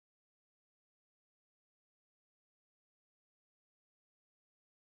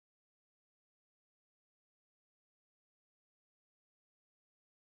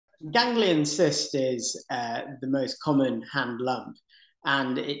Ganglion cyst is the most common hand lump,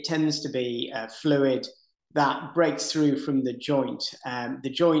 and it tends to be fluid that breaks through from the joint. The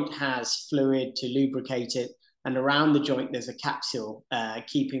joint has fluid to lubricate it, and around the joint there's a capsule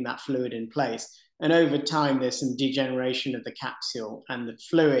keeping that fluid in place. And over time, there's some degeneration of the capsule, and the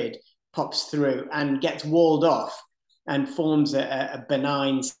fluid pops through and gets walled off and forms a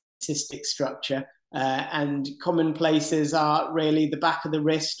benign cystic structure. And common places are really the back of the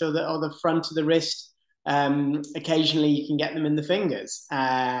wrist or the front of the wrist. Occasionally, you can get them in the fingers,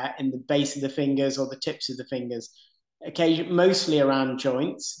 in the base of the fingers or the tips of the fingers. Mostly around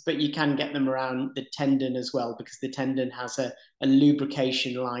joints, but you can get them around the tendon as well, because the tendon has a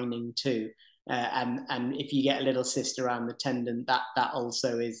lubrication lining too. And if you get a little cyst around the tendon, that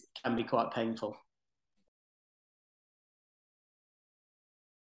also can be quite painful.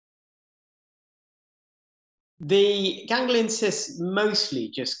 The ganglion cysts mostly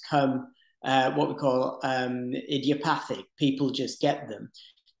just come what we call idiopathic. People just get them.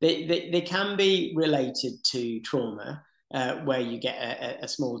 They can be related to trauma, where you get a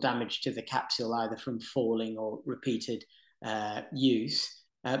small damage to the capsule, either from falling or repeated use.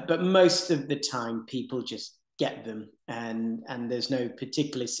 But most of the time, people just get them, and there's no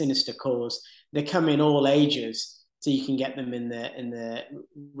particularly sinister cause. They come in all ages, so you can get them in the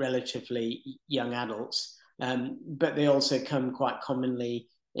relatively young adults. But they also come quite commonly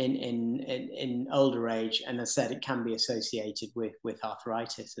in older age, and as I said, it can be associated with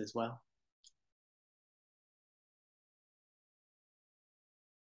arthritis as well.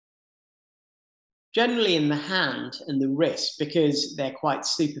 Generally in the hand and the wrist, because they're quite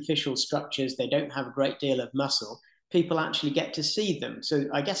superficial structures, they don't have a great deal of muscle, people actually get to see them. So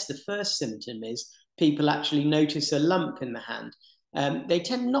I guess the first symptom is people actually notice a lump in the hand. They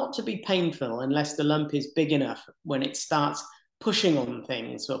tend not to be painful unless the lump is big enough, when it starts pushing on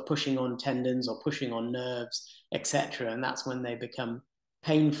things, or pushing on tendons, or pushing on nerves, etc. And that's when they become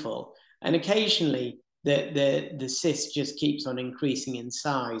painful. And occasionally the cyst just keeps on increasing in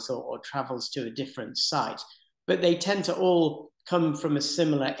size, or travels to a different site. But they tend to all come from a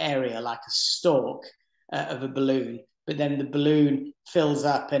similar area, like a stalk of a balloon. But then the balloon fills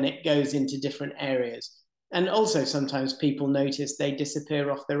up and it goes into different areas. And also sometimes people notice they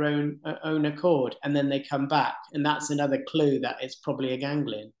disappear off their own accord, and then they come back. And that's another clue that it's probably a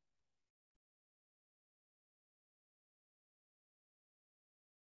ganglion.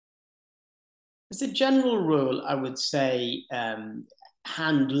 As a general rule, I would say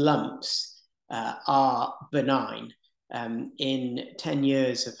hand lumps are benign. In 10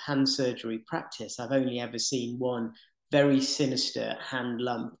 years of hand surgery practice, I've only ever seen one very sinister hand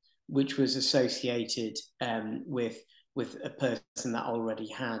lump, which was associated with a person that already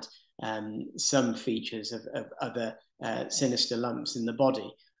had some features of other sinister lumps in the body.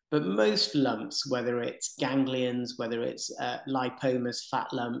 But most lumps, whether it's ganglions, whether it's lipomas, fat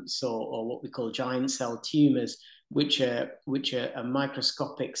lumps, or what we call giant cell tumors, which are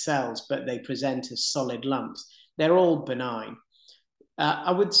microscopic cells, but they present as solid lumps, they're all benign.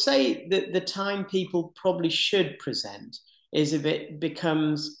 I would say that the time people probably should present is if it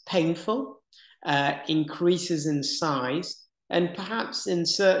becomes painful, increases in size, and perhaps in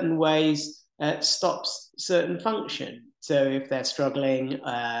certain ways stops certain function. So if they're struggling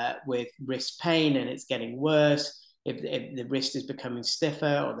with wrist pain and it's getting worse, if the wrist is becoming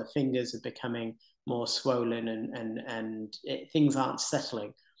stiffer, or the fingers are becoming more swollen, and things aren't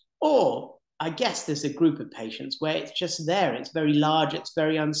settling. Or I guess there's a group of patients where it's just there, it's very large, it's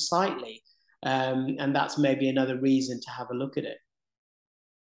very unsightly. And that's maybe another reason to have a look at it.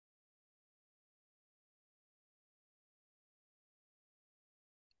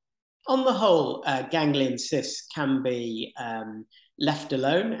 On the whole, ganglion cysts can be left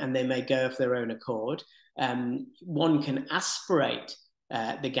alone, and they may go of their own accord. One can aspirate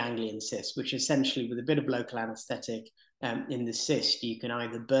the ganglion cyst, which essentially, with a bit of local anesthetic in the cyst, you can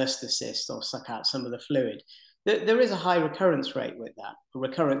either burst the cyst or suck out some of the fluid. There is a high recurrence rate with that.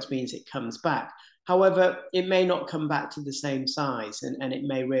 Recurrence means it comes back. However, it may not come back to the same size, and it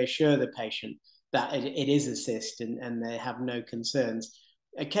may reassure the patient that it is a cyst, and they have no concerns.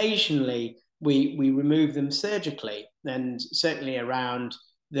 Occasionally, we remove them surgically, and certainly around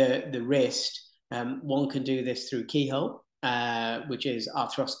the wrist. One can do this through keyhole, which is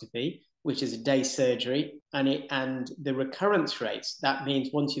arthroscopy, which is a day surgery, and the recurrence rates, that means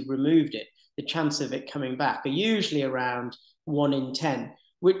once you've removed it, the chance of it coming back are usually around 1 in 10,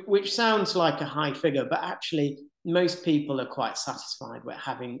 which sounds like a high figure, but actually most people are quite satisfied with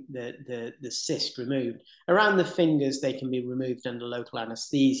having the cyst removed. Around the fingers, they can be removed under local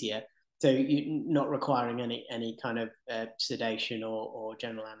anesthesia, So you not requiring any kind of sedation or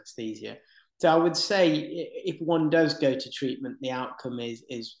general anesthesia. So I would say if one does go to treatment, the outcome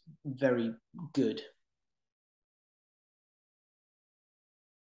is very good.